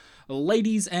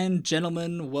Ladies and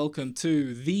gentlemen, welcome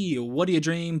to the What Do You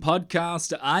Dream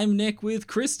podcast. I'm Nick with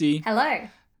Christy, Hello.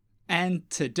 and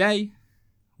today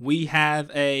we have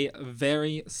a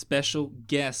very special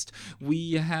guest.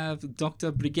 We have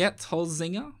Dr. Brigitte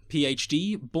Holzinger,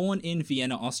 PhD, born in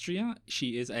Vienna, Austria.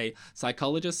 She is a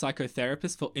psychologist,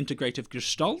 psychotherapist for integrative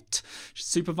Gestalt,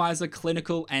 supervisor,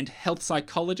 clinical and health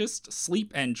psychologist,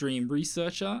 sleep and dream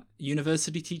researcher,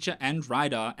 university teacher, and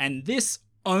writer. And this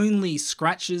only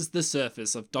scratches the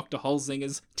surface of Dr.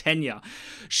 Holzinger's tenure.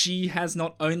 She has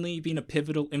not only been a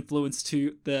pivotal influence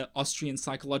to the Austrian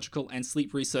psychological and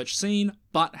sleep research scene,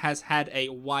 but has had a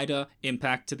wider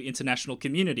impact to the international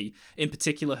community. In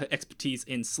particular, her expertise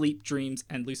in sleep, dreams,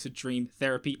 and lucid dream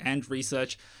therapy and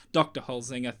research. Dr.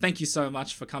 Holzinger, thank you so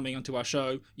much for coming onto our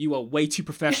show. You are way too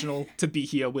professional to be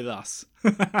here with us.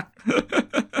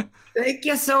 Thank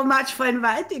you so much for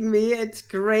inviting me. It's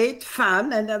great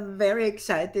fun, and I'm very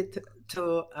excited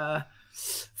to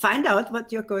find out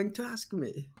what you're going to ask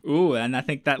me. Ooh, and I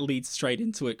think that leads straight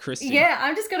into it, Christy. Yeah,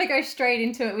 I'm just going to go straight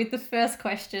into it with the first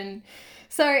question.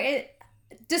 So,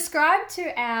 describe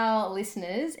to our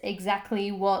listeners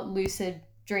exactly what lucid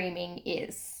dreaming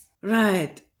is.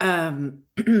 Right. I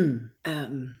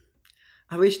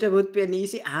wish there would be an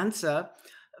easy answer,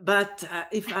 but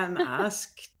if I'm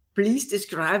asked, please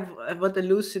describe what a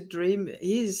lucid dream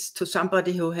is to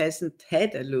somebody who hasn't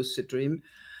had a lucid dream.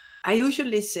 I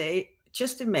usually say,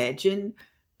 just imagine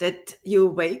that you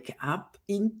wake up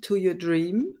into your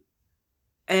dream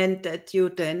and that you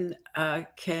then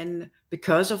can,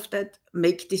 because of that,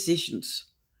 make decisions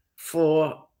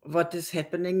for what is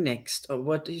happening next or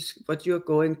what you're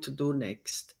going to do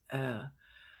next.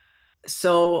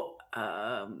 So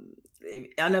on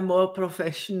a more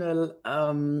professional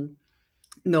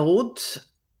note,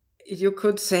 you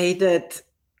could say that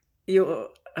you're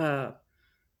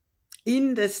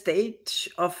in the stage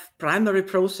of primary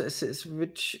processes,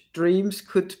 which dreams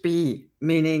could be,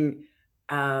 meaning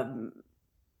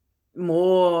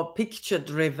more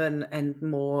picture-driven and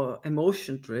more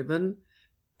emotion-driven.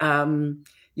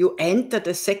 You enter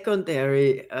the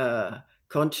secondary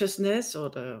consciousness or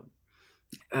the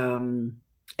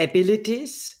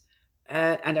abilities,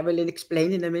 and I will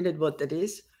explain in a minute what that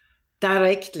is,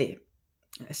 directly.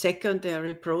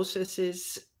 Secondary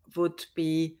processes would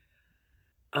be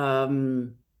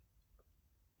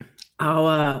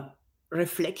our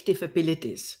reflective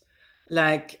abilities,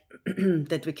 like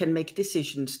that we can make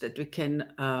decisions, that we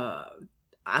can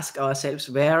ask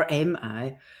ourselves, where am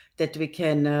I? That we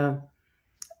can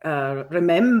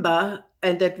remember,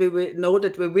 and that we will know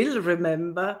that we will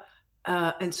remember,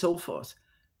 and so forth.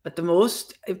 But the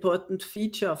most important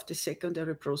feature of the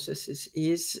secondary processes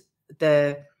is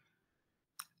the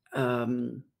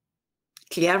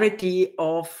clarity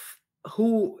of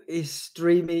who is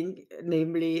dreaming,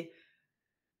 namely,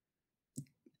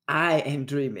 I am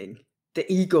dreaming. The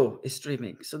ego is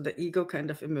dreaming. So the ego kind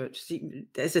of emerges.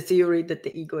 There's a theory that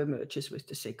the ego emerges with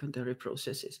the secondary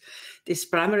processes. These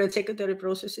primary and secondary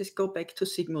processes go back to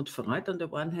Sigmund Freud on the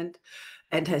one hand,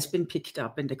 and has been picked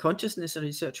up in the consciousness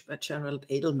research by Gerald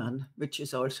Edelman, which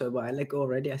is also a while ago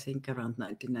already, I think around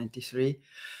 1993.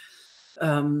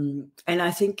 And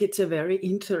I think it's a very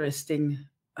interesting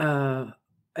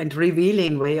and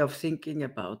revealing way of thinking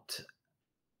about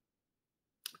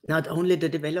not only the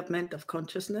development of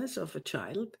consciousness of a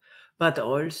child, but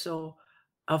also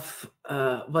of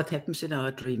what happens in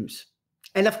our dreams.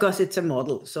 And of course, it's a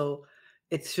model, so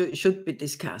it should be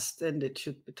discussed and it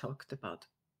should be talked about.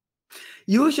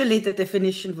 Usually the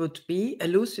definition would be a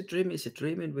lucid dream is a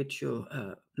dream in which you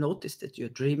notice that you're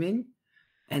dreaming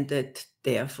and that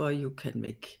therefore you can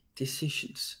make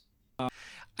decisions.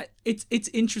 It's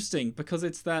interesting because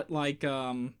it's that like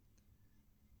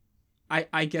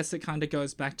I guess it kind of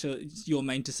goes back to your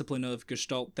main discipline of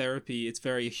Gestalt therapy. It's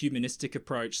very a humanistic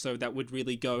approach, so that would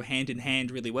really go hand in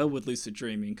hand really well with lucid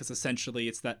dreaming, because essentially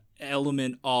it's that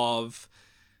element of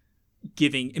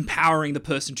empowering the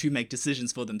person to make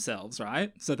decisions for themselves,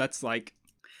 right? So that's like...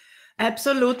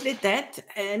 Absolutely that,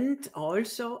 and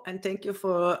also, and thank you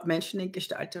for mentioning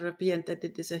Gestalt therapy and that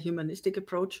it is a humanistic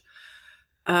approach.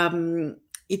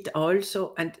 It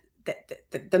also, and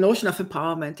the notion of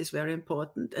empowerment is very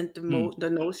important, and the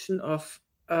notion of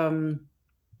being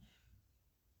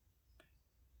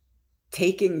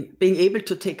able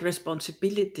to take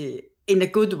responsibility in a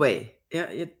good way. Yeah,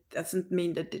 it doesn't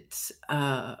mean that it's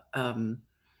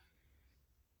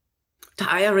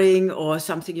tiring or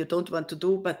something you don't want to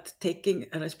do, but taking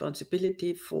a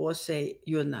responsibility for, say,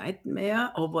 your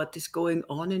nightmare or what is going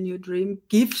on in your dream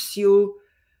gives you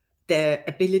the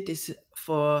abilities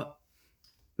for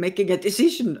making a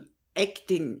decision,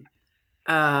 acting,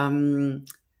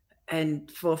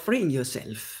 and for freeing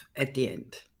yourself at the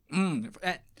end.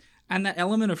 And that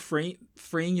element of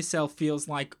freeing yourself feels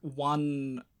like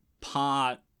one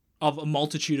part of a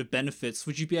multitude of benefits.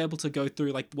 Would you be able to go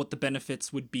through like what the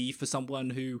benefits would be for someone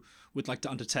who would like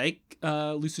to undertake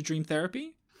lucid dream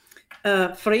therapy?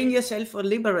 Freeing yourself or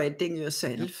liberating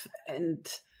yourself. And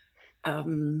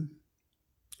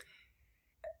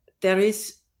there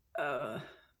is,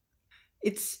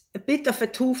 it's a bit of a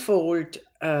twofold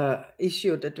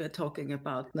issue that we're talking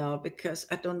about now, because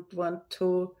I don't want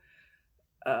to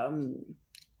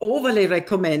overly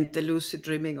recommend the lucid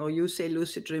dreaming, or you say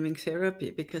lucid dreaming therapy,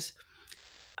 because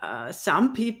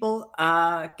some people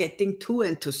are getting too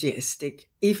enthusiastic,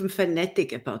 even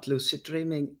fanatic about lucid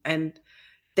dreaming. And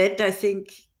that, I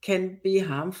think, can be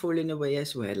harmful in a way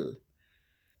as well.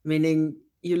 Meaning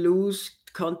you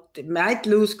might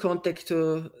lose contact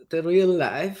to the real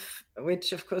life,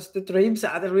 which of course the dreams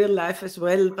are the real life as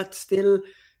well, but still,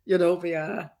 we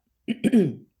are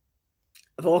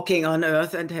walking on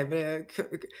earth and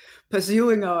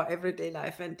pursuing our everyday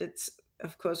life. And it's,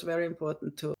 of course, very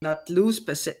important to not lose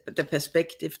the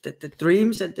perspective that the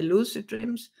dreams and the lucid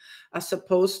dreams are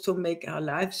supposed to make our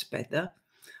lives better,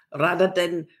 rather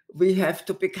than we have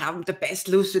to become the best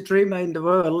lucid dreamer in the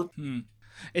world.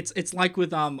 It's like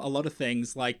with a lot of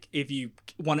things, like if you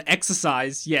want to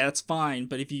exercise, yeah, that's fine,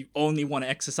 but if you only want to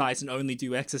exercise and only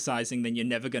do exercising, then you're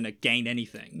never going to gain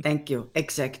anything. Thank you.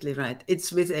 Exactly right.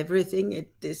 It's with everything.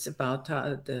 It is about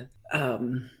the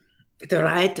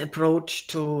right approach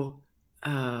to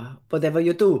whatever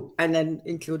you do, and then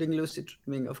including lucid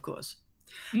dreaming, of course.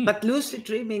 But lucid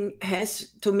dreaming has,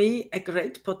 to me, a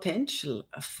great potential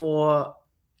for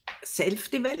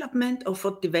self-development or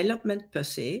for development per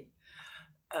se.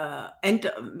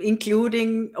 And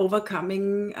including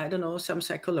overcoming, I don't know, some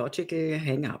psychological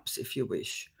hang-ups, if you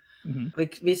wish.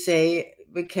 We say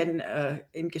we can,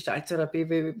 in Gestalt therapy,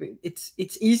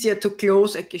 it's easier to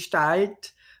close a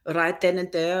Gestalt right then and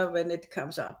there when it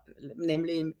comes up,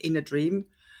 namely in a dream,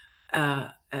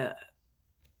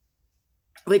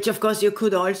 which of course you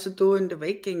could also do in the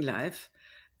waking life.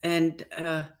 And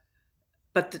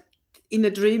but in a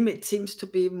dream, it seems to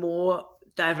be more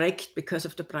direct because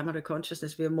of the primary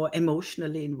consciousness. We are more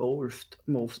emotionally involved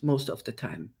most of the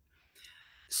time.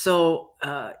 So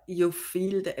you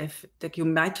feel that you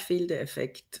might feel the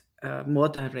effect more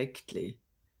directly,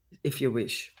 if you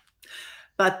wish.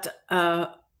 But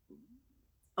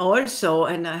also,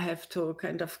 and I have to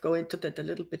kind of go into that a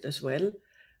little bit as well,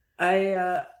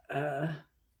 I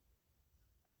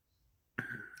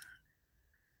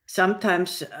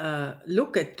sometimes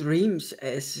look at dreams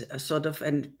as a sort of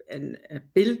a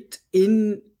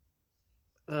built-in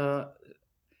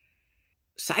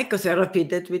psychotherapy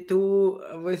that we do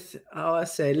with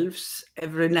ourselves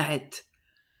every night,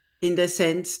 in the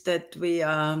sense that we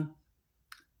are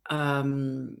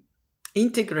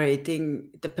integrating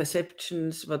the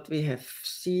perceptions, what we have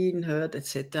seen, heard,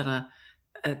 etc.,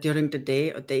 during the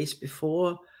day or days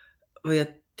before. We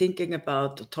are thinking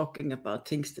about or talking about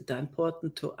things that are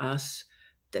important to us,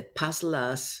 that puzzle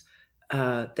us,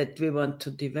 that we want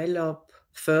to develop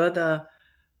further.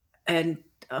 And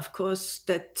of course,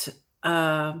 that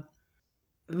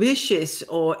wishes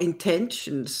or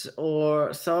intentions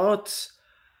or thoughts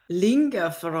linger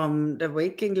from the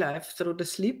waking life through the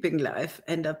sleeping life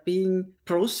and are being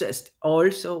processed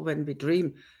also when we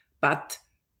dream, but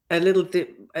a little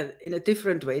in a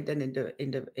different way than in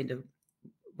the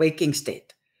waking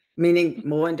state, meaning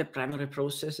more in the primary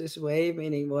processes way,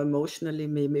 meaning more emotionally,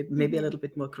 maybe a little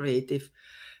bit more creative.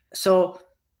 So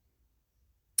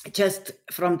just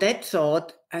from that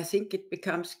thought, I think it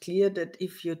becomes clear that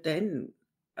if you then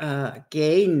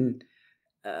gain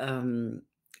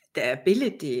the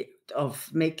ability of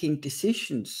making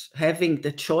decisions, having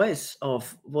the choice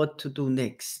of what to do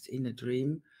next in a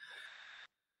dream,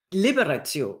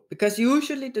 liberates you, because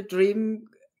usually the dream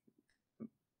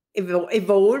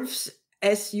evolves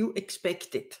as you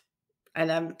expect it.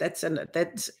 And that's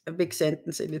a big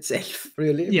sentence in itself,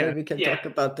 really. Yeah. Maybe we can talk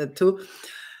about that too.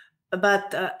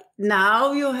 But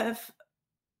now you have,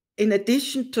 in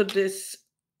addition to this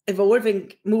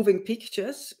evolving, moving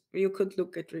pictures, you could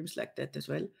look at dreams like that as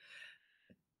well,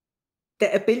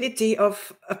 the ability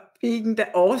of being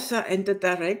the author and the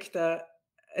director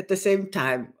at the same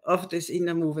time of these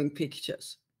inner moving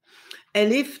pictures.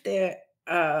 And if the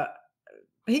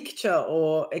picture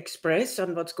or express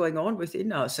on what's going on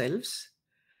within ourselves,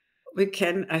 we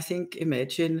can, I think,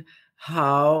 imagine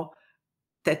how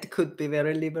that could be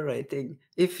very liberating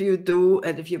if you do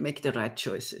and if you make the right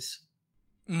choices.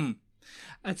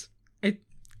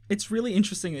 It's really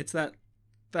interesting. It's that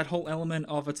whole element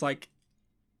of, it's like,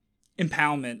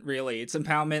 empowerment, really. It's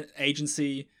empowerment,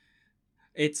 agency.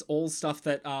 It's all stuff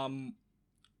that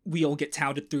we all get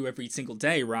touted through every single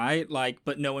day, right? Like,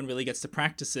 but no one really gets to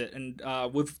practice it. And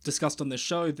we've discussed on the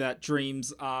show that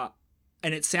dreams are,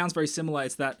 and it sounds very similar,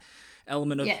 it's that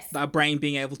element of our brain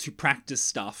being able to practice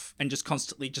stuff and just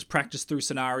constantly just practice through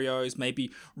scenarios,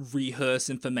 maybe rehearse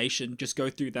information, just go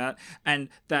through that. And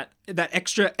that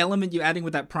extra element you're adding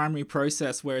with that primary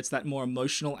process where it's that more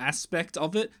emotional aspect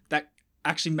of it, that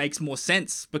actually makes more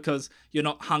sense because you're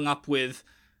not hung up with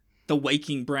the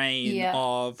waking brain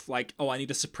of like, oh, I need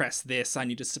to suppress this, I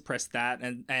need to suppress that,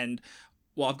 and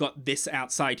well, I've got this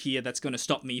outside here that's going to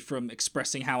stop me from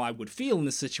expressing how I would feel in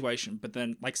this situation. But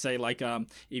then, like, say, like,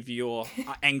 if you're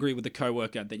angry with a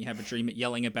coworker, then you have a dream at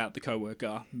yelling about the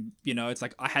coworker. You know, it's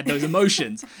like I had those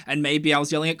emotions, and maybe I was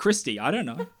yelling at Christy. I don't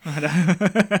know.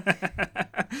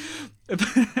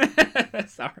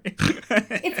 Sorry.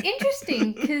 It's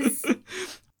interesting because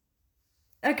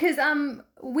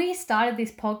we started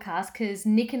this podcast because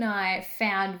Nick and I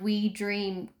found we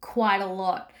dream quite a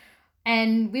lot.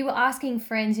 And we were asking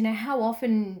friends, you know, how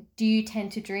often do you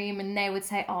tend to dream? And they would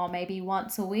say, oh, maybe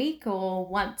once a week or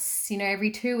once, you know, every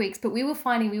 2 weeks. But we were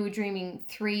finding we were dreaming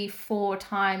 3-4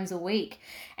 times a week.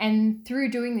 And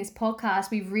through doing this podcast,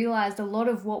 we've realized a lot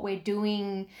of what we're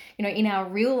doing, you know, in our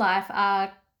real life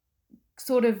are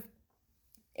sort of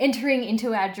entering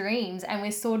into our dreams, and we're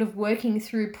sort of working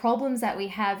through problems that we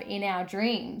have in our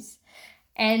dreams.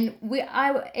 And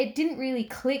it didn't really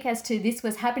click as to this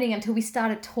was happening until we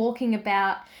started talking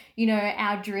about, you know,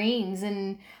 our dreams.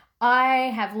 And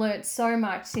I have learnt so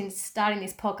much since starting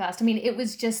this podcast. I mean, it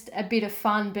was just a bit of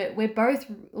fun, but we're both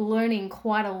learning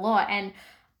quite a lot. And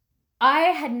I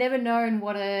had never known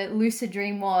what a lucid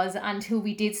dream was until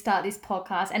we did start this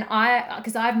podcast. And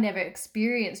because I've never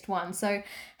experienced one. So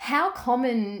how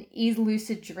common is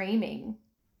lucid dreaming?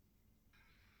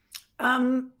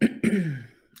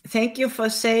 Thank you for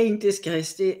saying this,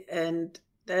 Christy. And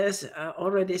there's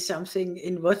already something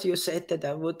in what you said that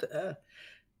I would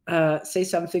say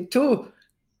something to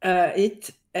it.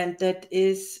 And that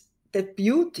is the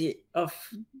beauty of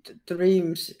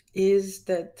dreams is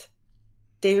that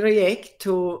they react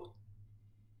to,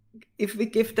 if we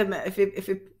give them,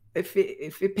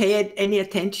 if we pay any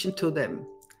attention to them,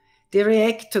 they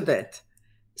react to that.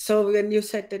 So when you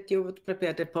said that you would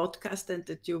prepare the podcast and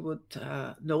that you would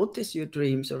notice your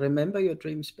dreams or remember your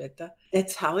dreams better,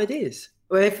 that's how it is.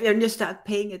 When you start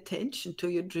paying attention to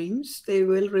your dreams, they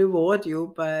will reward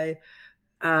you by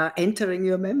entering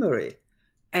your memory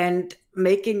and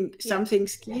making some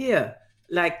things clear,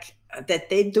 like that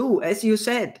they do, as you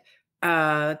said,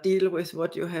 deal with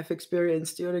what you have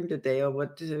experienced during the day or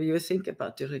what you think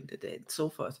about during the day and so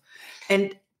forth.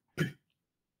 And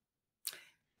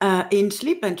in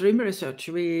sleep and dream research,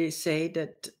 we say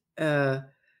that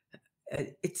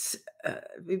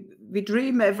we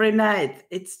dream every night.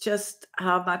 It's just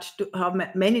how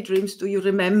many dreams do you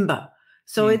remember?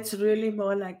 So it's really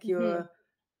more like you're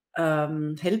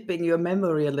helping your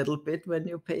memory a little bit when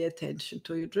you pay attention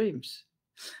to your dreams.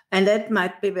 And that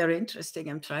might be very interesting.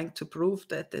 I'm trying to prove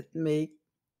that it may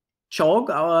jog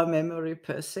our memory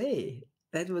per se.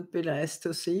 That would be nice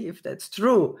to see if that's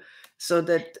true. So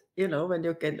that, you know, when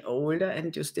you get older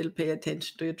and you still pay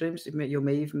attention to your dreams, you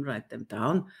may even write them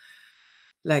down.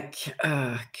 Like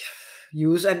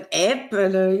use an app,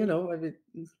 you know,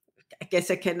 I guess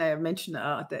I can mention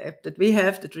the app that we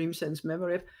have, the Dream Sense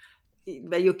Memory app,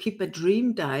 where you keep a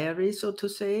dream diary, so to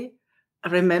say.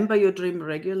 Remember your dream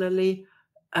regularly.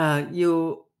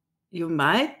 You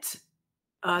might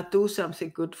do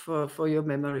something good for your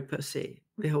memory per se.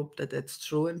 We hope that that's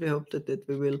true, and we hope that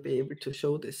we will be able to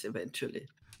show this eventually.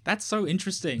 That's so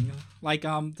interesting. Like,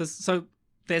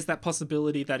 there's that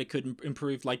possibility that it could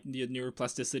improve like your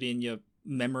neuroplasticity and your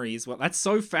memories. Well, that's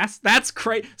so fast. That's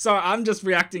great. So I'm just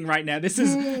reacting right now.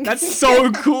 That's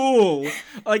so cool.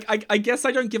 Like, I guess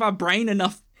I don't give our brain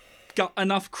enough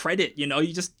credit. You know,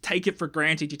 you just take it for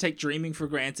granted. You take dreaming for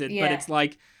granted. Yeah. But it's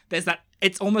like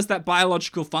it's almost that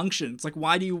biological function. It's like,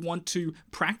 why do you want to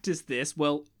practice this?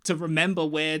 Well, to remember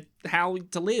how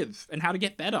to live and how to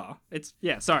get better.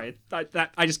 Sorry,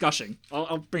 I just gushing.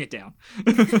 I'll bring it down.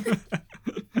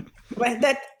 Well,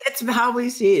 that's how we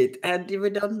see it, and we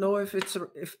don't know if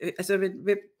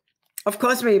of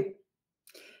course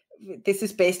this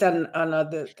is based on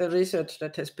the research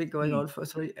that has been going on for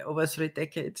over 3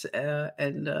 decades,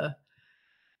 and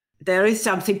there is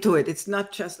something to it. It's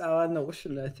not just our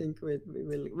notion. I think we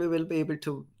will be able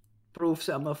to prove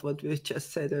some of what we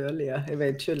just said earlier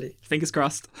eventually. Fingers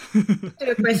crossed. To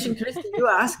your question, Christy, you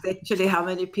asked actually how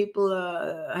many people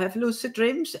have lucid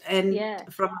dreams, and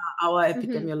from our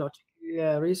epidemiological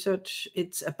research,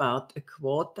 it's about a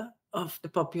quarter of the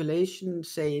population,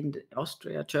 say in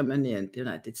Austria, Germany, and the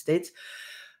United States,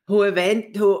 who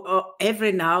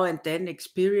every now and then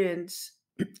experience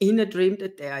in a dream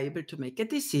that they are able to make a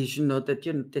decision, or that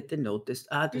that they noticed,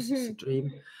 this is a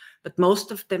dream. But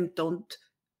most of them don't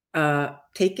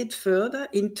take it further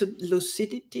into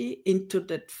lucidity, into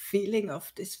that feeling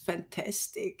of this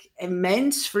fantastic,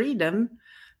 immense freedom.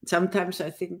 Sometimes I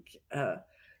think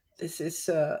this is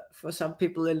for some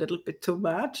people a little bit too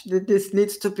much. This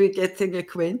needs to be getting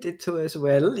acquainted to as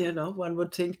well. One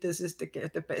would think this is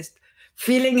the best.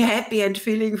 Feeling happy and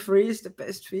feeling free is the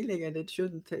best feeling, and it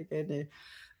shouldn't take any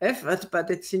effort.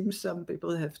 But it seems some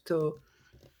people have to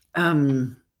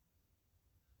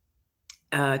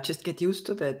just get used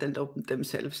to that and open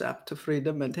themselves up to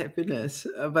freedom and happiness.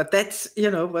 But that's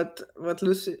what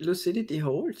lucidity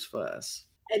holds for us.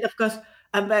 And of course,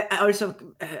 I'm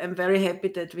very happy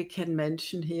that we can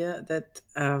mention here that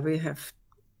we have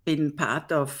been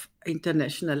part of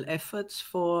international efforts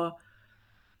for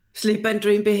sleep and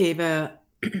dream behavior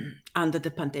under the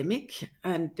pandemic,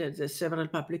 and there's several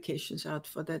publications out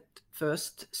for that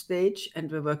first stage,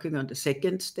 and we're working on the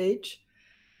second stage.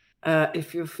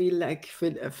 If you feel like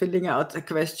filling out a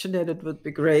questionnaire, it would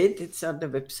be great. It's on the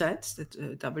websites, that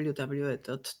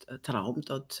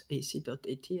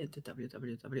www.traum.ac.at and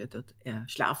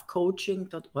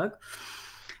www.schlafcoaching.org.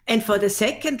 And for the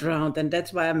second round, and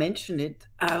that's why I mentioned it,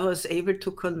 I was able to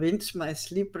convince my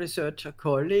sleep researcher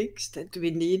colleagues that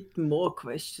we need more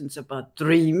questions about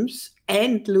dreams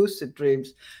and lucid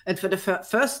dreams. And for the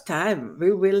first time,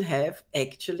 we will have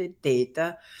actually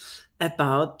data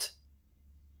about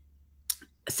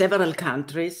several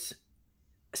countries,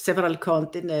 several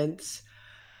continents,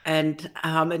 and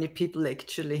how many people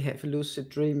actually have lucid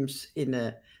dreams in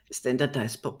a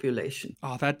standardized population.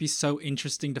 Oh, that'd be so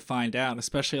interesting to find out,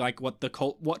 especially like what the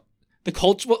culture,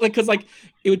 because like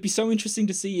it would be so interesting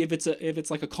to see if it's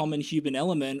like a common human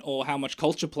element, or how much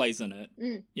culture plays in it,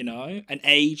 and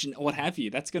age and what have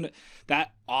you. Sorry,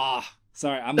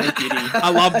 I'm like giddy.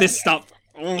 I love this stuff.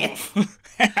 He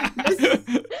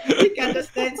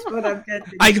understands what I'm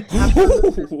getting.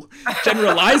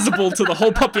 Generalizable to the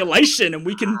whole population, and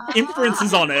we can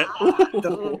inferences on it.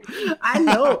 I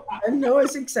know,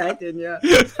 it's exciting, yeah.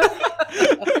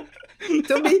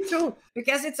 To me too,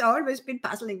 because it's always been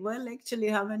puzzling. Well, actually,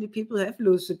 how many people have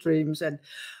lucid dreams? And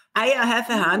I have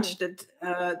a hunch that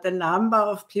the number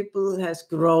of people has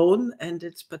grown, and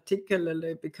it's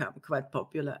particularly become quite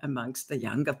popular amongst the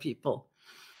younger people.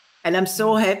 And I'm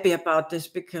so happy about this,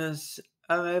 because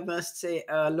I must say,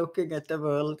 looking at the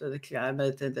world and the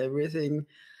climate and everything,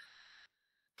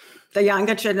 the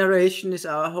younger generation is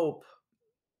our hope.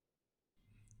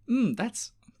 I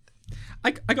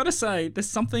gotta say,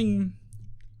 there's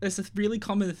a really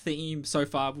common theme so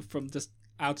far from just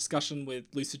our discussion with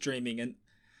lucid dreaming, and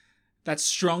that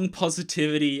strong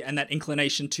positivity and that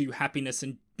inclination to happiness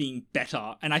and being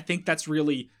better. And I think it's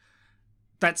really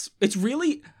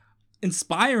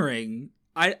inspiring.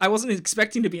 I wasn't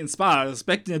expecting to be inspired. I was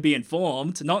expecting to be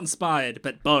informed, not inspired,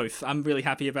 but both. I'm really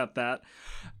happy about that.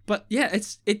 But yeah,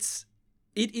 it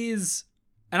is,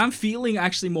 and I'm feeling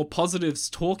actually more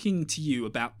positives talking to you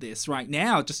about this right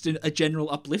now, just a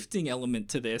general uplifting element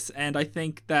to this. And I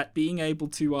think that being able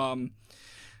to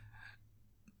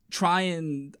try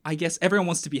and, I guess everyone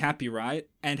wants to be happy, right?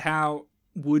 And how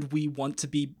would we want to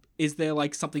be? Is there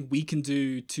like something we can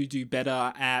do to do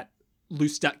better at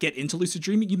get into lucid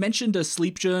dreaming? You mentioned a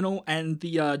sleep journal and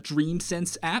the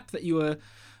DreamSense app that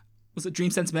was it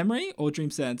DreamSense Memory or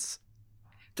DreamSense?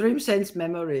 DreamSense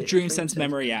Memory. DreamSense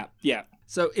Memory app, yeah.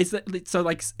 So is that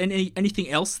like anything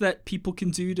else that people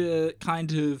can do to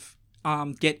kind of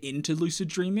get into lucid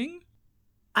dreaming?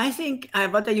 I think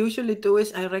what I usually do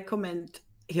is I recommend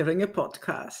hearing a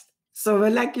podcast. So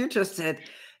like you just said,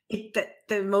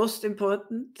 the most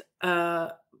important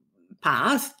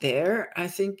path there, I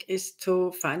think, is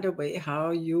to find a way how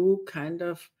you kind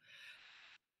of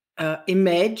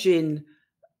imagine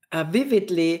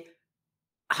vividly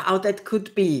how that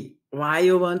could be, why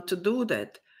you want to do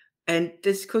that. And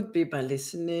this could be by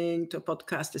listening to a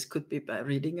podcast. This could be by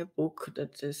reading a book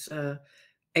that is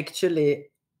actually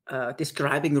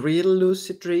describing real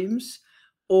lucid dreams,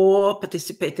 or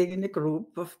participating in a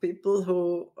group of people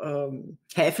who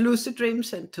have lucid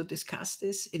dreams, and to discuss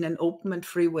this in an open and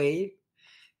free way.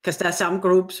 Because there are some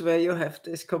groups where you have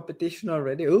this competition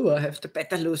already. Oh, I have the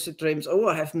better lucid dreams. Oh,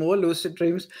 I have more lucid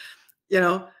dreams.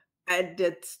 And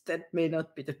that may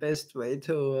not be the best way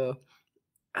to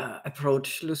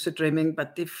approach lucid dreaming,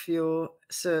 but if you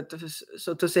so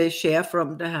to say share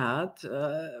from the heart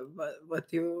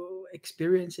what you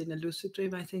experience in a lucid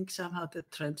dream, I think somehow that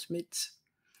transmits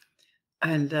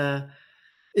and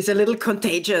is a little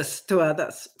contagious to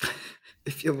others,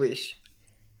 if you wish.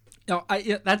 No,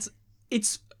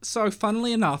 it's so.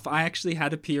 Funnily enough, I actually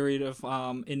had a period of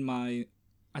in my,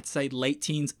 I'd say, late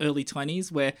teens, early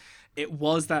 20s, where it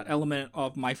was that element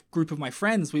of my group of my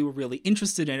friends. We were really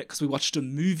interested in it because we watched a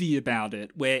movie about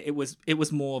it, where it was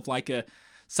more of like the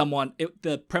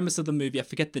premise of the movie, I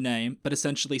forget the name, but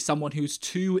essentially someone who's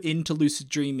too into lucid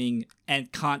dreaming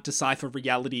and can't decipher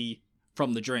reality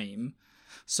from the dream.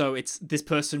 So it's this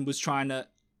person was trying to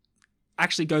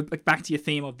actually go back to your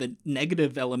theme of the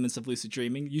negative elements of lucid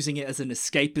dreaming, using it as an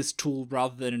escapist tool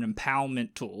rather than an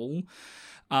empowerment tool.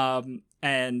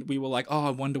 And we were like, oh,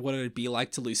 I wonder what it would be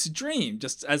like to lucid dream,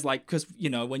 just as like, because, you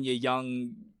know, when you're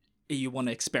young, you want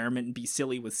to experiment and be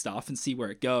silly with stuff and see where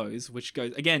it goes, which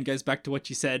goes back to what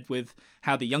you said with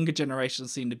how the younger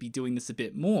generations seem to be doing this a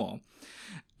bit more.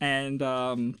 And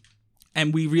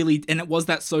we really, and it was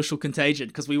that social contagion,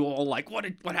 because we were all like, what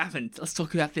happened? Let's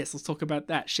talk about this. Let's talk about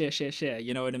that. Share.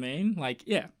 You know what I mean? Like,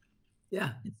 yeah.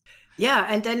 Yeah,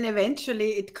 and then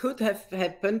eventually it could have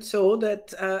happened so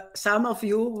that some of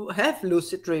you have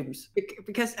lucid dreams,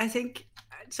 because I think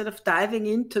sort of diving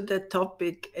into the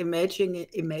topic, imagining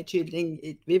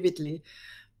it vividly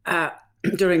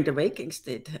during the waking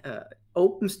state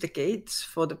opens the gates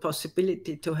for the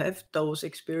possibility to have those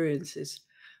experiences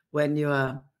when you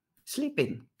are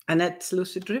sleeping, and that's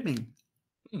lucid dreaming.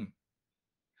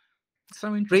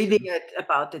 So interesting. Reading it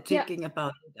about it, thinking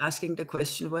about it, asking the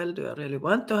question, well, do I really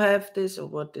want to have this, or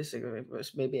what is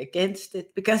was maybe against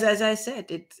it? Because as I said,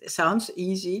 it sounds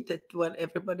easy that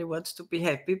everybody wants to be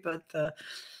happy, but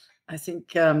I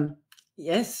think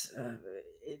yes,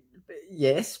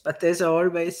 but there's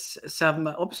always some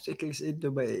obstacles in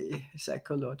the way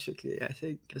psychologically, I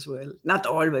think, as well. Not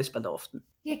always, but often.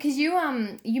 Yeah, because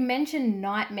you mentioned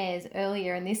nightmares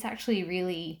earlier, and this actually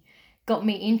really got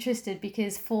me interested,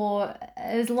 because for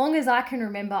as long as I can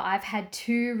remember, I've had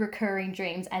 2 recurring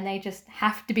dreams, and they just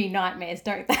have to be nightmares,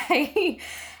 don't they?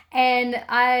 And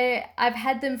I've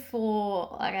had them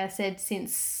for, like I said,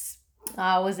 since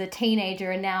I was a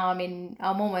teenager, and now I'm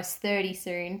almost 30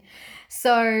 soon.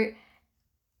 So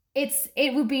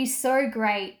it would be so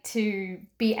great to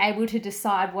be able to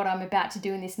decide what I'm about to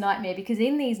do in this nightmare, because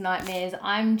in these nightmares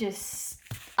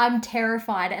I'm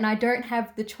terrified, and I don't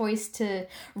have the choice to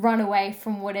run away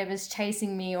from whatever's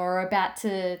chasing me or about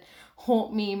to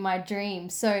haunt me in my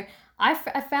dreams. So I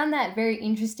found that very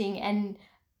interesting. And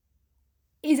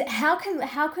how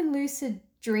can lucid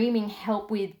dreaming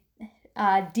help with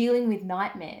dealing with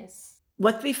nightmares?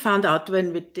 What we found out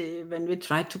when we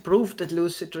tried to prove that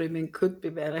lucid dreaming could be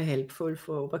very helpful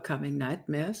for overcoming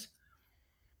nightmares,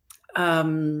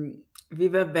 we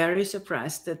were very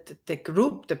surprised that the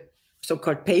group, the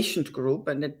so-called patient group,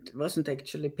 and it wasn't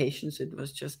actually patients, it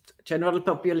was just general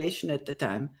population at the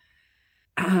time,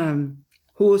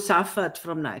 who suffered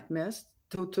from nightmares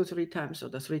 2 to 3 times or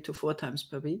 3 to 4 times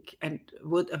per week, and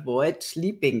would avoid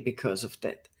sleeping because of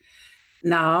that.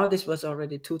 Now, this was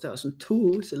already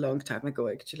 2002, it's a long time ago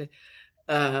actually,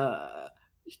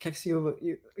 because you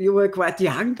were quite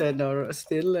young then, or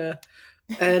still,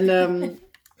 and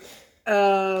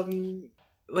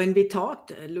when we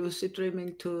taught lucid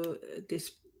dreaming to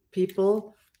these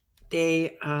people,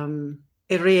 they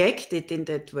reacted in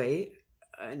that way,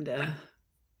 and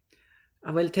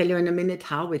I will tell you in a minute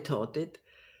how we taught it,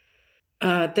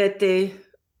 that they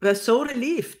were so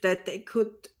relieved that they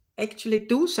could actually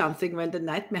do something when the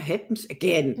nightmare happens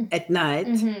again at night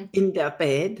in their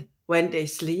bed when they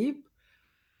sleep,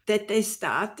 that they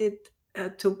started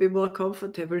to be more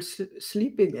comfortable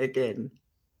sleeping again.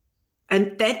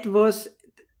 And that was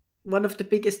one of the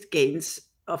biggest gains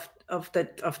of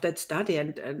that study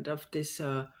and of this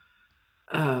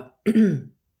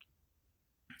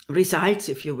results,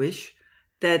 if you wish,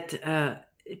 that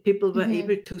people were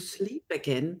able to sleep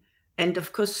again. And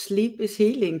of course, sleep is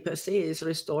healing per se, is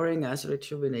restoring us,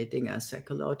 rejuvenating us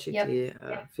psychologically,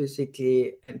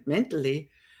 physically, and mentally.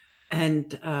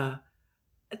 And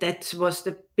that was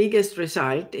the biggest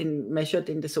result measured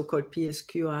in the so-called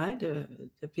PSQI,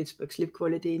 the Pittsburgh Sleep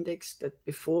Quality Index, that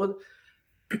before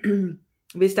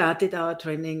we started our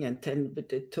training, and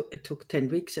it took 10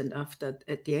 weeks. And after,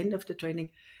 at the end of the training,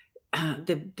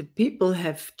 the people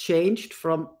have changed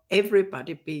from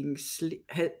everybody being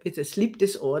with a sleep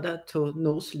disorder to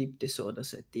no sleep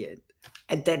disorders at the end.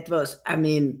 And that was,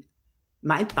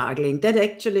 mind-boggling. That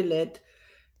actually led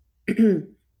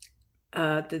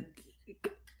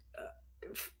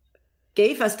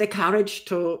gave us the courage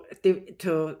to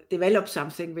develop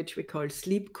something which we call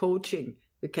sleep coaching.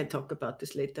 We can talk about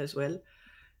this later as well.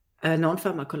 A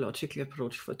non-pharmacological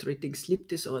approach for treating sleep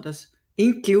disorders,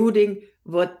 including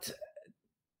what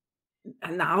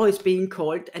now is being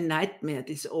called a nightmare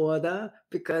disorder,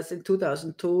 because in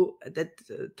 2002 that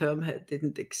term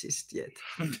didn't exist yet.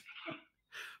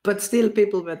 But still,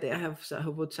 people were there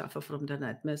who would suffer from the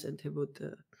nightmares and who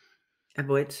would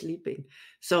avoid sleeping.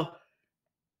 So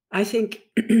I think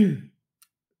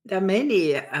there are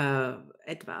many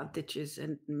advantages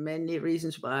and many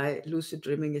reasons why lucid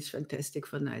dreaming is fantastic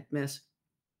for nightmares.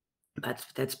 But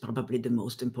that's probably the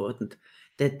most important,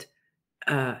 that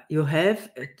you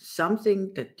have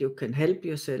something that you can help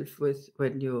yourself with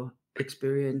when you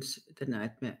experience the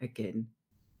nightmare again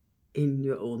in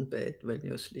your own bed when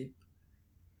you sleep.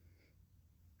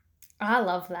 I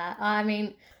love that. I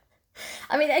mean,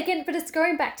 again, but it's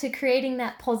going back to creating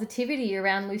that positivity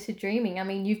around lucid dreaming. I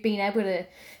mean, you've been able to,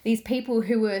 these people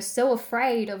who were so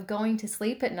afraid of going to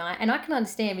sleep at night, and I can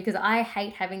understand because I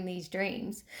hate having these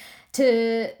dreams,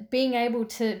 to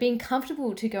being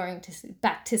comfortable to going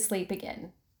back to sleep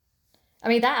again. I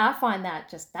mean, I find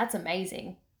that's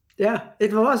amazing. Yeah,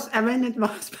 it was. I mean, it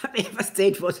was, but every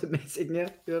stage was amazing. Yeah,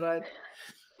 you're right.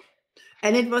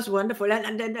 And it was wonderful.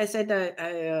 And then I said,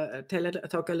 I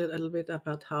talk a little bit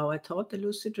about how I taught the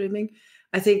lucid dreaming.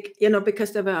 I think,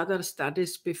 because there were other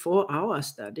studies before our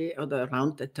study or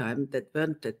around that time that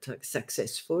weren't that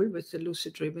successful with the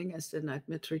lucid dreaming as the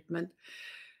nightmare treatment.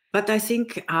 But I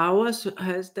think ours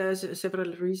there's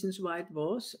several reasons why it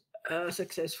was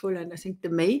successful. And I think the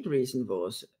main reason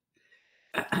was,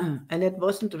 and it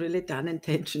wasn't really done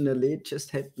intentionally, it just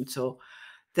happened so,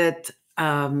 that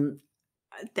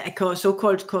the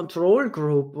so-called control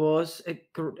group was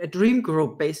a dream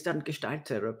group based on Gestalt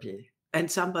therapy,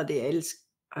 and somebody else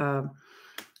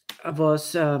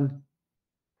was the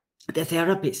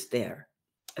therapist there,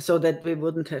 so that we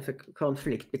wouldn't have a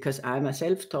conflict, because I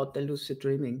myself taught the lucid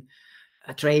dreaming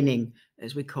training,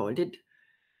 as we called it,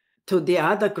 to the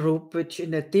other group, which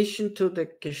in addition to the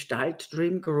Gestalt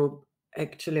dream group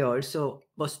actually also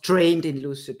was trained in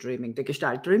lucid dreaming. The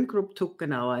Gestalt dream group took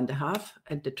an hour and a half,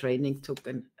 and the training took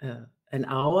an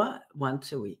hour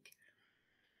once a week.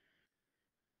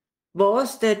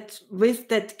 Was that with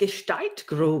that Gestalt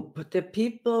group, the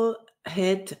people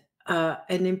had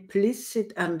an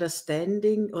implicit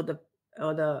understanding, or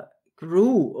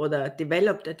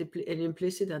developed an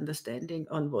implicit understanding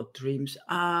on what dreams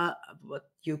are, what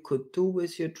you could do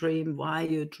with your dream, why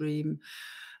you dream,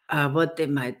 what they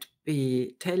might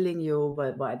be telling you,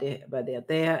 why they're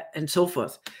there, and so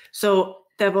forth. So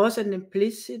there was an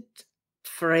implicit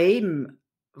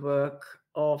framework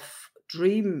of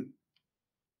dream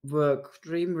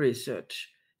research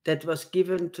that was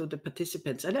given to the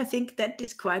participants. And I think that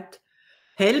is quite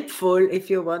helpful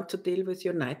if you want to deal with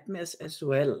your nightmares as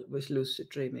well with lucid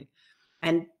dreaming.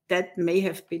 And that may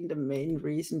have been the main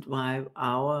reason why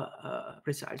our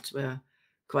results were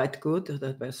quite good, or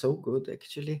that were so good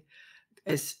actually,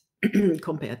 as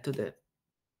compared to the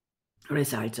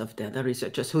results of the other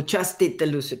researchers who just did the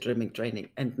lucid dreaming training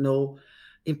and no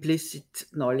implicit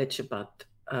knowledge about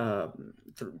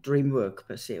dream work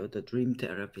per se, or the dream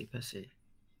therapy per se.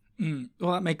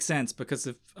 Well, that makes sense, because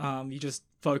if you just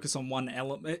focus on one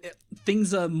element,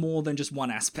 things are more than just one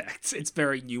aspect. It's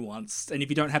very nuanced, and if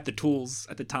you don't have the tools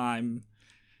at the time,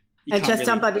 and just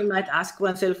somebody might ask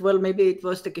oneself, well, maybe it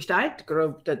was the Gestalt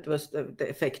group that was the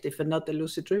effective and not the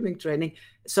lucid dreaming training.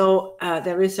 So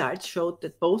the results showed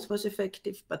that both was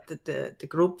effective, but that the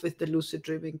group with the lucid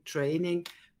dreaming training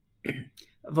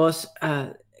was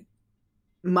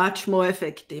much more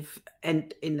effective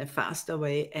and in a faster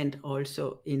way, and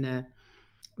also in a,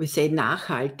 we say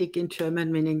nachhaltig in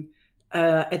German, meaning we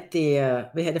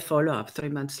had a follow-up 3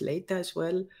 months later as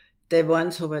well. The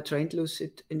ones who were trained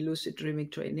in lucid dreaming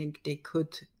training, they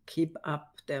could keep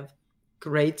up their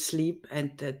great sleep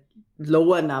and the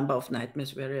lower number of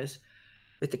nightmares, whereas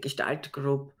with the Gestalt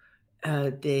group,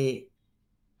 they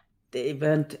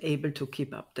weren't able to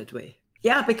keep up that way.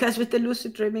 Yeah, because with the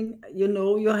lucid dreaming,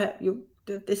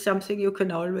 there's something you can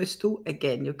always do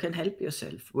again. You can help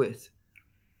yourself with.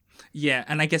 Yeah,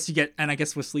 and I guess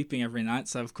we're sleeping every night,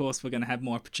 so of course we're going to have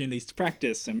more opportunities to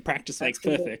practice, and practice makes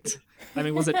perfect. I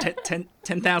mean, was it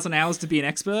 10,000 hours to be an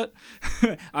expert?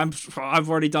 I've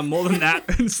already done more than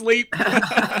that in sleep.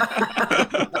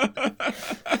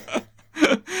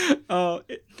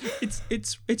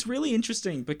 It's really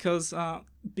interesting, because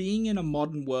being in a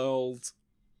modern world,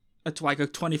 it's like a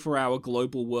 24-hour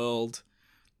global world,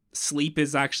 sleep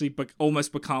is actually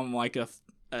almost become like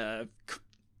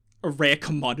a rare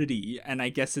commodity, and I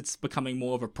guess it's becoming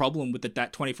more of a problem with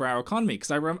that 24-hour economy.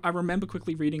 Because I remember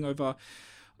quickly reading over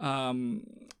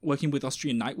working with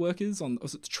Austrian night workers on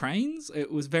trains.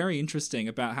 It was very interesting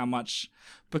about how much,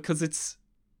 because it's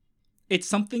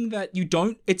something that you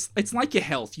don't, it's like your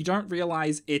health. You don't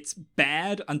realize it's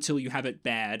bad until you have it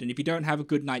bad. And if you don't have a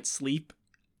good night's sleep,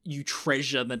 you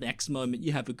treasure the next moment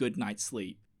you have a good night's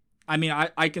sleep. I mean,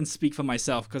 I can speak for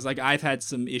myself, because like I've had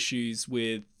some issues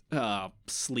with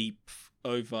sleep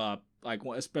over, like,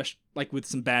 especially like with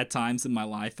some bad times in my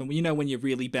life. And when you're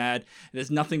really bad,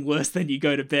 there's nothing worse than you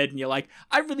go to bed and you're like,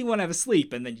 I really want to have a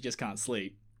sleep, and then you just can't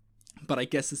sleep. But I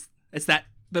guess it's that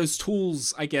those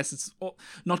tools. I guess it's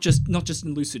not just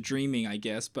in lucid dreaming, I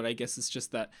guess, but I guess it's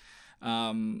just that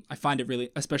I find it really,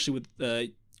 especially with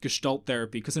Gestalt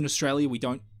therapy, because in Australia we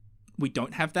don't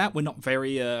have that. We're not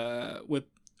very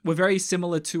we're very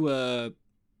similar to a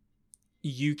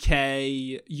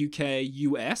UK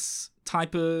US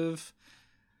type of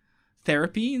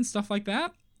therapy and stuff like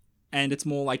that, and it's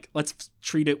more like, let's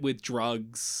treat it with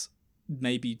drugs,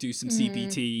 maybe do some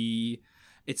CBT.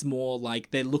 It's more like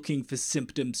they're looking for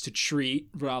symptoms to treat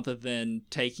rather than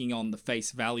taking on the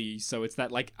face value. So it's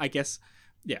that, like, I guess,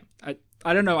 yeah,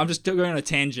 I don't know, I'm just going on a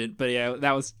tangent, but yeah,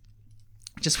 that was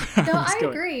just where No, I was I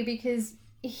going. agree, because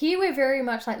here we're very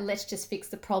much like, let's just fix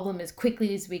the problem as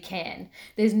quickly as we can.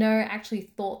 There's no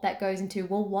actually thought that goes into,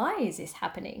 well, why is this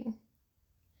happening?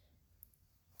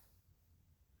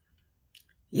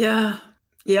 Yeah,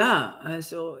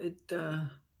 so it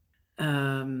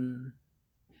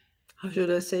how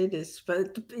should I say this?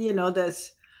 But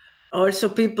there's also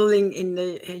people in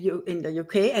the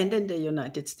UK and in the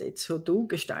United States who do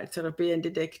Gestalt therapy, and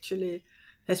it actually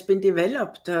has been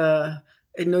developed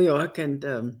in New York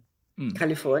and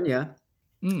California,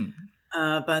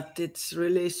 but it's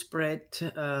really spread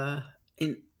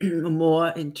in more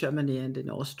in Germany and in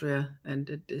Austria, and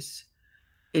it is.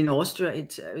 In Austria,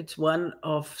 it's one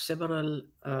of several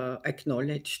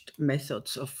acknowledged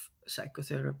methods of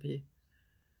psychotherapy,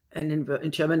 and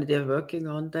in Germany they're working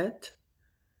on that.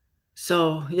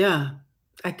 So yeah,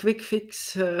 a quick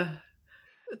fix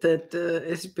that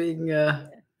is being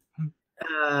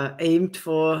aimed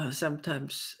for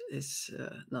sometimes is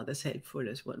not as helpful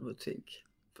as one would think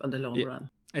on the long run.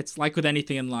 It's like with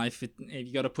anything in life,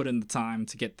 you got to put in the time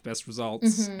to get the best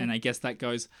results. And I guess that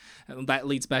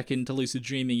leads back into lucid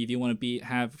dreaming. If you want to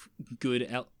have a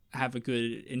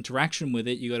good interaction with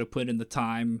it, you got to put in the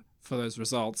time for those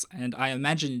results. And I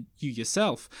imagine you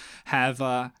yourself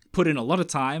have put in a lot of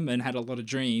time and had a lot of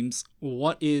dreams.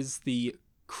 What is the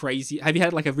crazy? Have you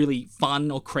had like a really fun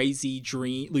or crazy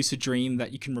lucid dream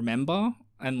that you can remember?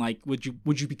 And like, would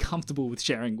you be comfortable with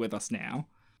sharing with us now?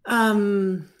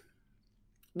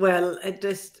 Well, it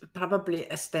is probably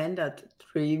a standard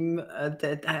dream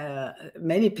that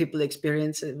many people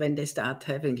experience when they start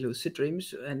having lucid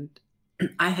dreams. And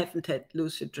I haven't had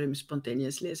lucid dreams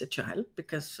spontaneously as a child,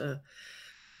 because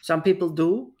some people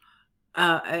do.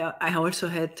 I also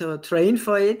had to train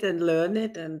for it and learn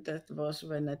it. And that was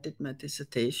when I did my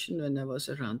dissertation, when I was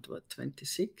around,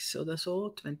 26 or so,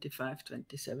 25,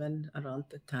 27, around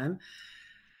that time.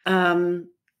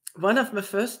 One of my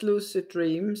first lucid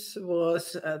dreams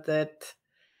was that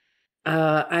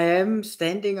I am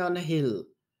standing on a hill,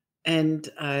 and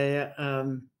I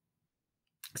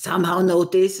somehow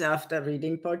notice, after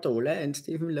reading Paul Tolle and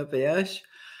Stephen LaBerge,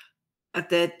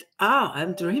 that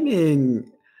I'm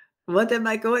dreaming. What am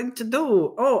I going to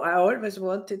do? Oh, I always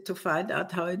wanted to find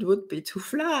out how it would be to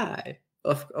fly.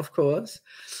 Of course.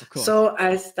 So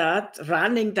I start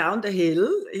running down the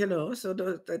hill, so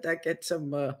that I get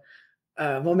some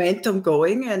momentum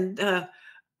going, and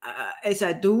as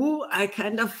I do, I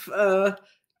kind of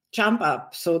jump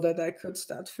up so that I could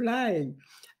start flying.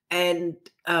 And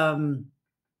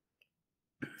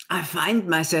I find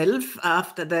myself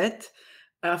after that,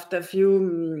 after a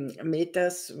few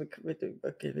meters, we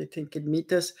think in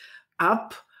meters,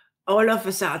 up, all of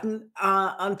a sudden,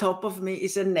 on top of me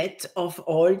is a net of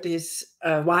all these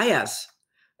wires,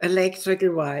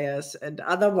 electrical wires and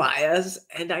other wires,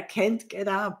 and I can't get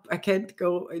up. I can't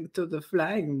go into the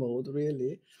flying mode,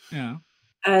 really. Yeah.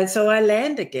 And so I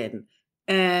land again,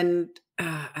 and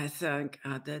I think,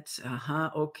 that's,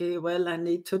 okay, well, I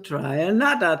need to try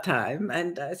another time.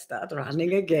 And I start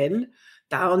running again,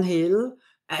 downhill.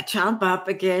 I jump up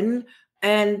again,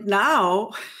 and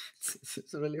now,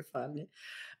 it's really funny,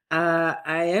 I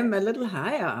am a little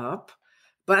higher up,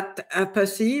 but I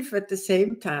perceive at the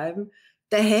same time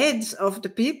the heads of the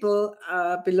people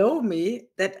below me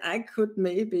that I could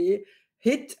maybe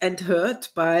hit and hurt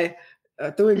by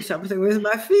doing something with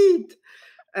my feet.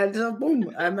 And so,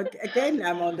 boom, I'm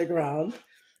on the ground.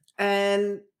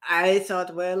 And I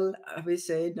thought, well, we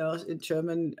say no in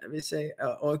German, we say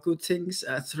all good things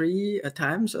three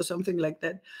times or something like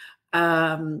that.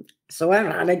 So I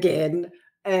ran again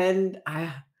and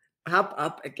I hop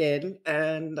up again,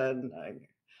 and then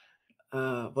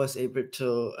I was able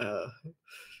to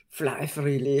fly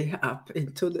freely up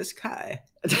into the sky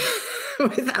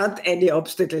without any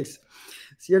obstacles.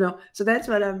 So that's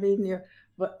what I mean.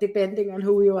 But depending on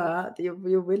who you are, you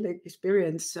will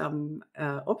experience some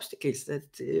obstacles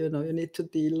that you need to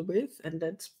deal with, and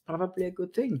that's probably a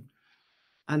good thing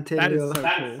until That is you so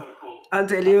cool.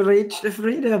 until you reach the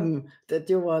freedom that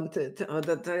you wanted, or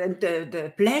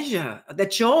the pleasure, the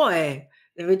joy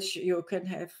which you can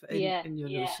have in your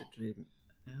lucid dream.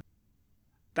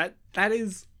 That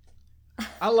is.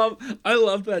 I love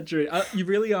that dream. You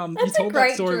really you told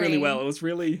that story really well. It was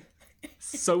really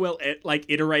so well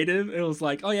iterative. It was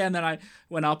like, oh yeah, and then I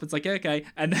went up. It's like, okay,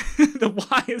 and then the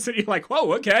wires, and you're like,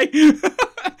 whoa, okay.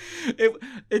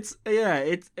 It's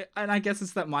and I guess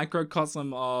it's that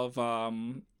microcosm of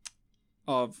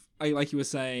like you were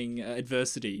saying,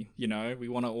 adversity. We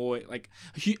want to always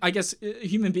I guess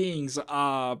human beings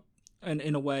are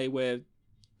in a way where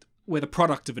we're the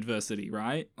product of adversity,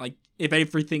 right? Like if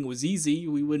everything was easy,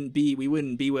 we wouldn't be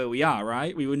where we are,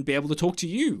 right? We wouldn't be able to talk to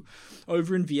you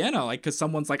over in Vienna, like because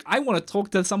someone's like, I want to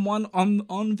talk to someone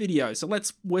on video, so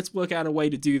let's work out a way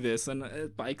to do this. And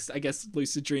I guess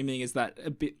lucid dreaming is that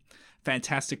a bit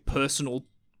fantastic personal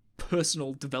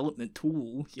development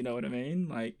tool. You know what I mean?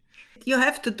 Like you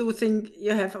have to do things.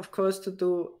 You have, of course, to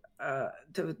do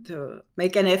to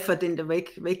make an effort in the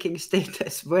waking state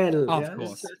as well. Of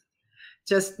course.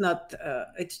 Just not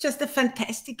it's just a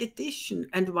fantastic addition,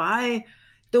 and why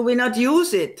do we not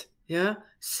use it?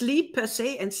 Sleep per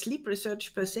se and sleep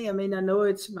research per se, I mean, I know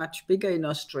it's much bigger in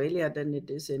Australia than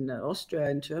it is in Austria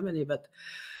and Germany, but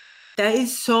there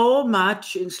is so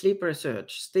much in sleep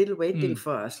research still waiting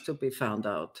for us to be found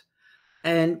out,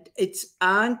 and it's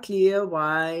unclear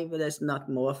why there's not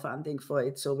more funding for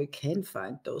it so we can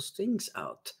find those things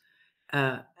out.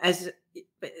 As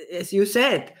you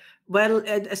said, well,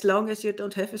 as long as you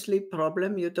don't have a sleep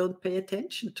problem, you don't pay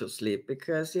attention to sleep,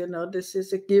 because this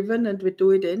is a given and we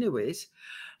do it anyways.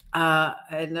 But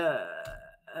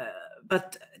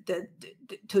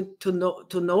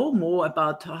to know more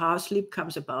about how sleep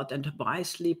comes about and why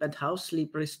sleep and how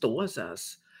sleep restores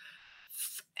us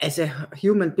as a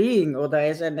human being or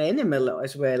as an animal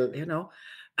as well,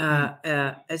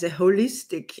 as a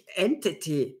holistic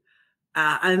entity.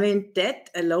 I mean, that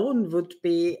alone would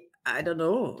be, I don't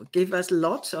know, give us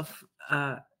lots of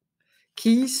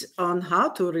keys on how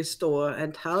to restore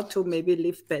and how to maybe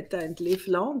live better and live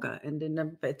longer and in a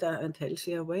better and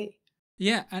healthier way.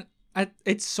 Yeah, and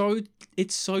it's so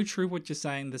true what you're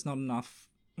saying. There's not enough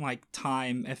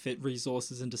time, effort,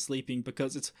 resources into sleeping,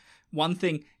 because it's one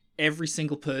thing every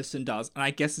single person does, and I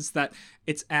guess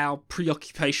it's our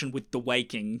preoccupation with the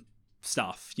waking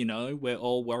stuff. We're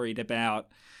all worried about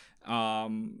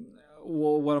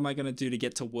well, what am I going to do to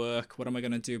get to work? What am I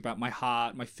going to do about my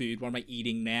heart, my food? What am I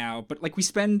eating now? But we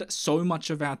spend so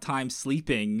much of our time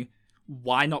sleeping.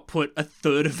 Why not put a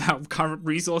third of our current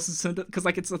resources into it? Because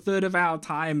it's a third of our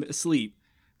time asleep.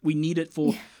 We need it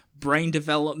for brain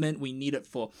development. We need it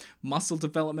for muscle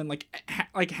development. Like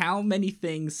how many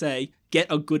things say get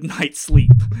a good night's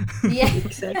sleep? Yeah,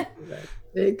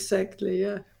 exactly.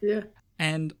 Yeah.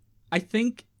 And I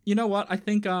think, you know what? I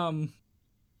think on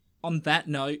that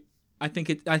note, I think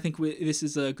this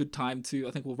is a good time to.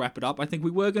 I think we'll wrap it up. I think we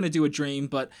were going to do a dream,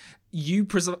 but you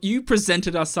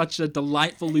presented us such a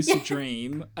delightful lucid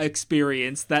dream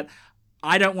experience that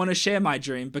I don't want to share my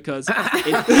dream because. I'm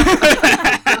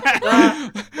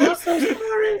so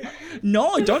sorry.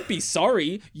 No, don't be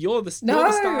sorry. You're the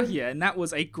star here, and that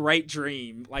was a great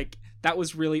dream. That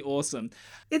was really awesome.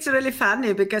 It's really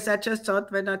funny because I just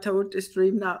thought when I told this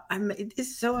dream now, it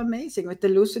is so amazing. With the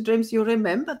lucid dreams, you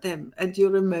remember them, and you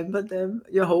remember them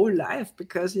your whole life,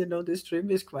 because this dream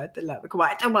is quite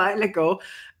a while ago,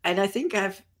 and I think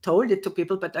I've told it to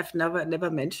people, but I've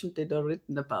never mentioned it or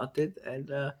written about it, and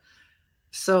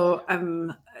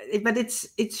but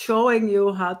it's showing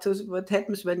you what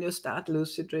happens when you start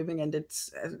lucid dreaming, and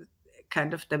it's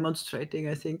kind of demonstrating,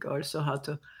 I think, also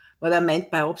what I meant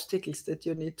by obstacles that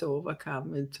you need to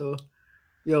overcome into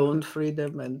your own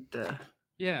freedom and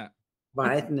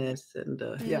wideness and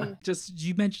Just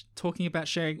you mentioned talking about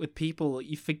sharing it with people.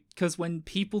 Because when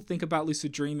people think about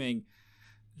lucid dreaming,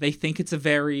 they think it's a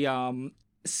very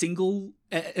single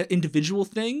individual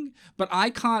thing, but I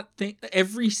can't think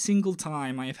every single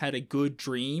time I have had a good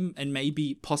dream, and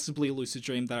maybe possibly a lucid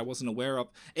dream that I wasn't aware of,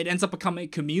 it ends up becoming a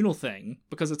communal thing,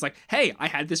 because it's like, hey, I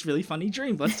had this really funny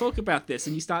dream, let's talk about this,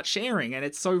 and you start sharing, and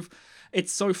it's so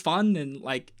fun. And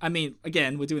like, I mean,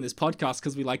 again, we're doing this podcast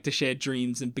because we like to share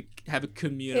dreams and have a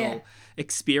communal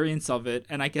experience of it,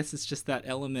 and I guess it's just that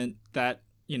element that,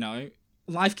 you know,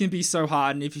 life can be so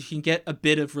hard, and if you can get a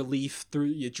bit of relief through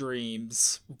your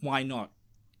dreams, why not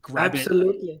grab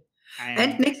Absolutely. it?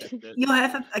 And Nick, you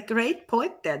have a great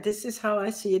point there. This is how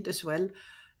I see it as well.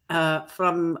 As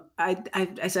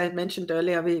I mentioned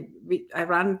earlier, I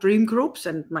run dream groups,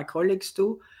 and my colleagues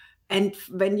do. And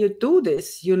when you do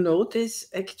this, you notice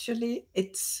actually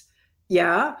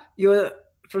you're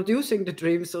producing the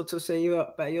dream, so to say, you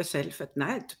are by yourself at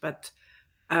night. But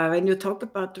when you talk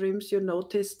about dreams, you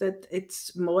notice that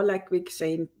it's more like we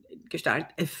say in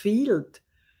Gestalt, a field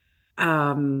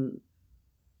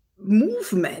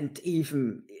movement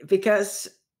even, because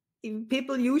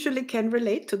people usually can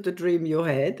relate to the dream you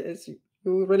had, as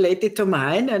you related to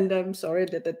mine, and I'm sorry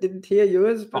that I didn't hear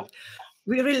yours, but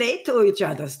we relate to each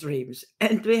other's dreams,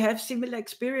 and we have similar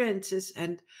experiences,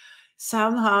 and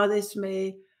somehow this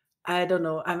may, I don't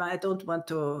know, I don't want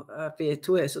to be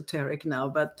too esoteric now,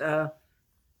 but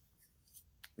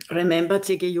remember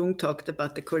C.G. Jung talked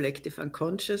about the collective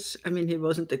unconscious. I mean, he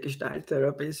wasn't a Gestalt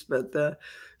therapist, but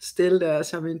still there are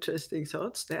some interesting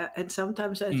thoughts there. And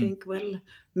sometimes I think, well,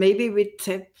 maybe we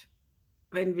tap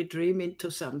when we dream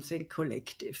into something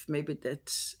collective. Maybe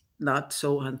that's not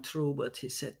so untrue what he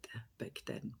said back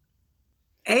then.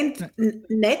 And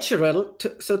natural,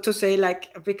 so to say,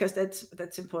 like, because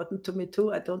that's important to me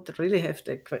too. I don't really have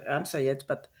the answer yet,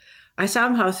 but I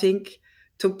somehow think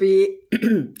to be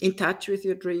in touch with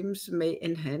your dreams may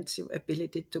enhance your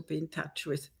ability to be in touch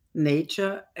with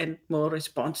nature and more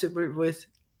responsible with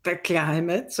the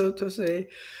climate, so to say.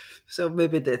 So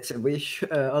maybe that's a wish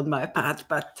on my part,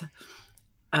 but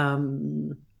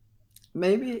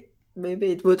maybe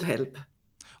it would help.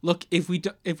 Look, if we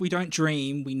don't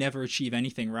dream, we never achieve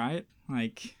anything, right?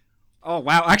 Like, oh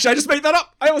wow, actually I just made that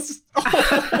up. I was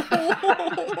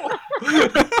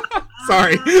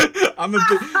sorry. I'm a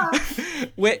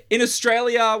bit in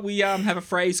Australia, we have a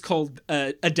phrase called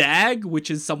a dag, which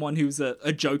is someone who's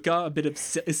a joker, a bit of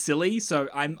silly. So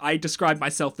I describe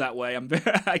myself that way.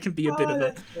 I can be a bit of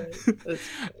a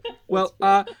well,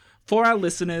 for our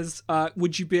listeners,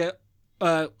 would you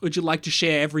like to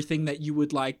share everything that you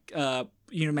would like,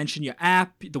 mention your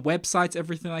app, the websites,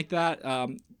 everything like that?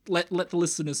 Let the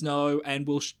listeners know, and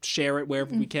we'll share it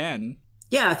wherever we can.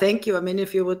 Yeah, thank you. I mean,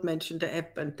 if you would mention the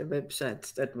app and the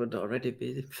websites, that would already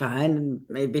be fine. And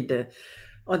maybe the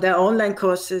online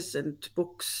courses and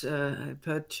books,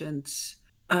 Perchance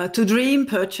to Dream,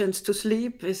 Perchance to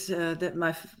Sleep is that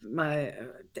my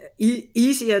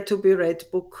easier to be read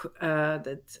book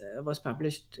that was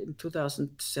published in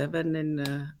 2007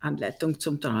 in Anleitung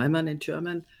zum Träumen in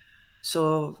German.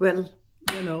 So, well,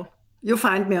 you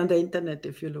find me on the internet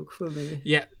if you look for me.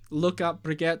 Yeah, look up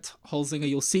Brigitte Holzinger.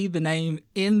 You'll see the name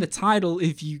in the title.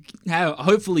 If you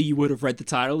hopefully you would have read the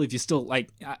title. If you're still like,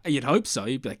 you'd hope so.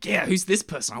 You'd be like, yeah, who's this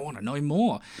person? I want to know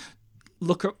more.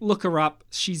 Look her up.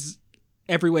 She's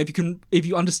everywhere. If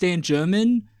you understand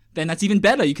German, then that's even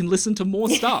better. You can listen to more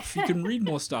stuff. You can read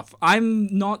more stuff. I'm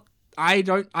not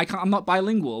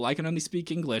bilingual. I can only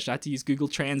speak English. I had to use Google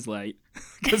Translate.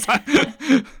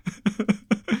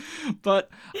 But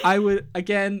I would,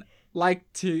 again,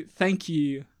 like to thank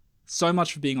you so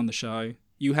much for being on the show.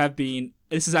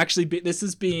 This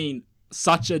has been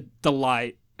such a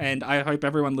delight, and I hope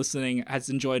everyone listening has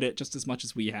enjoyed it just as much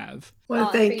as we have.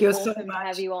 Well, thank you so much. To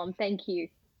have you on. Thank you.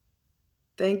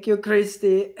 Thank you,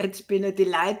 Christy. It's been a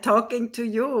delight talking to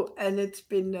you, and it's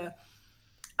been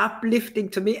uplifting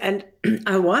to me. And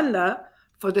I wonder,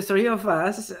 for the three of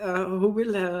us, who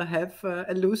will have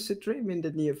a lucid dream in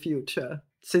the near future,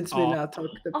 since we now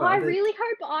talked about it. I really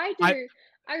hope I do.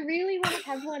 I really want to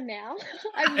have one now.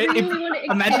 I really want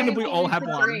to imagine if we all have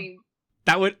one. Dream.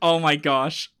 That would, oh my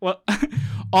gosh. Well,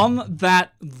 on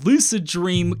that lucid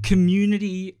dream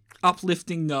community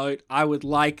uplifting note, I would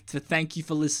like to thank you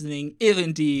for listening, if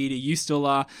indeed you still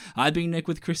are. I've been Nick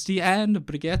with Christy and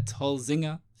Brigitte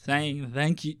Holzinger saying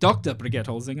thank you. Dr. Brigitte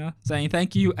Holzinger saying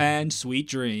thank you and sweet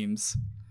dreams.